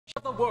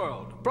of the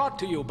world, brought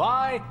to you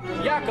by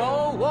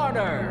Yakko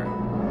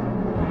Warner.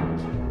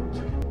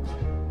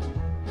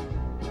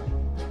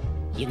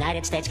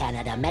 United States,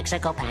 Canada,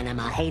 Mexico,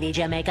 Panama, Haiti,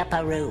 Jamaica,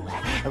 Peru,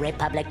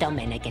 Republic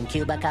Dominican,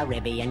 Cuba,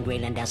 Caribbean,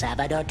 Greenland, El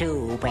Salvador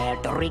too,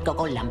 Puerto Rico,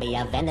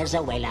 Colombia,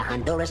 Venezuela,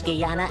 Honduras,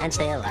 Guyana, and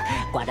still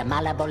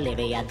Guatemala,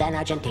 Bolivia, then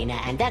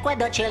Argentina, and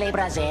Ecuador, Chile,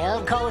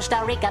 Brazil,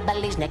 Costa Rica,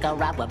 Belize,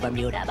 Nicaragua,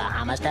 Bermuda,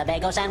 Bahamas,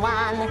 Tobago, San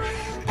Juan,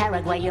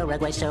 Paraguay,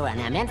 Uruguay,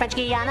 Suriname, and French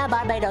Guiana,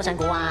 Barbados, and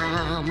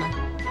Guam.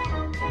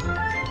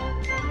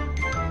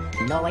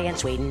 Norway and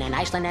Sweden and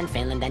Iceland and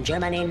Finland and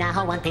Germany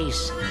now one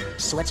piece.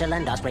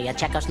 Switzerland, Austria,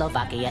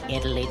 Czechoslovakia,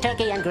 Italy,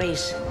 Turkey and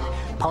Greece.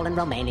 Poland,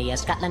 Romania,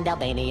 Scotland,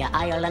 Albania,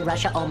 Ireland,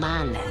 Russia,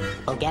 Oman.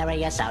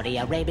 Bulgaria, Saudi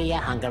Arabia,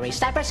 Hungary,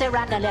 Cyprus,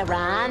 Iraq and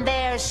Iran.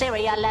 There's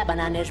Syria,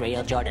 Lebanon,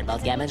 Israel, Jordan,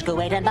 both Yemen,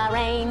 Kuwait and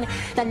Bahrain.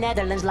 The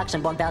Netherlands,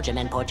 Luxembourg, Belgium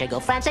and Portugal,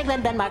 France,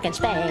 England, Denmark and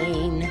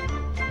Spain.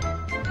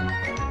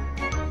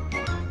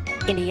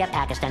 India,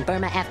 Pakistan,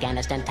 Burma,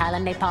 Afghanistan,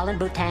 Thailand, Nepal and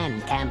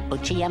Bhutan,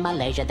 Cambodia,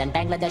 Malaysia, then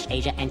Bangladesh,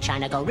 Asia and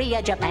China,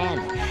 Korea, Japan,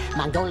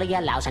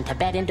 Mongolia, Laos and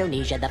Tibet,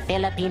 Indonesia, the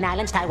Philippine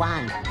Islands,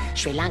 Taiwan,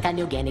 Sri Lanka,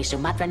 New Guinea,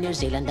 Sumatra, New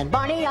Zealand, then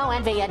Borneo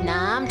and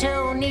Vietnam,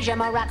 Tunisia,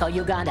 Morocco,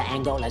 Uganda,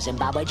 Angola,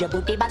 Zimbabwe,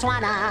 Djibouti,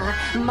 Botswana,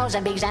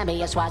 Mozambique,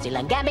 Zambia,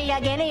 Swaziland, Gambia,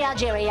 Guinea,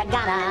 Algeria,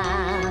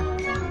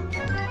 Ghana.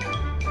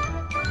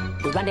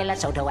 Burundi,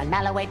 Lesotho, and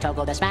Malawi,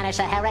 Togo, the Spanish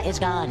Sahara is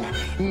gone.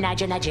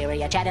 Niger,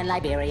 Nigeria, Chad and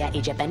Liberia,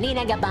 Egypt, Benin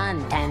and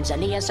Gabon,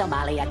 Tanzania,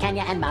 Somalia,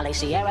 Kenya and Mali,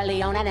 Sierra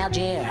Leone and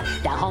Algeria,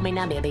 Dahomey,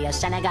 Namibia,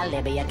 Senegal,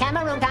 Libya,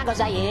 Cameroon, Congo,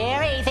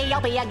 Zaire,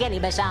 Ethiopia,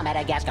 Guinea-Bissau,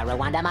 Madagascar,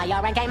 Rwanda,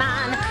 Mayor and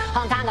Cayman,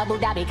 Hong Kong, Abu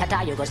Dhabi,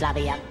 Qatar,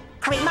 Yugoslavia,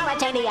 Crete,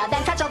 Mauritania,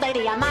 then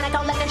Transylvania,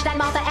 Monaco, Liechtenstein,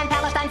 Malta and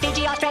Palestine,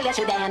 Fiji, Australia,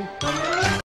 Sudan.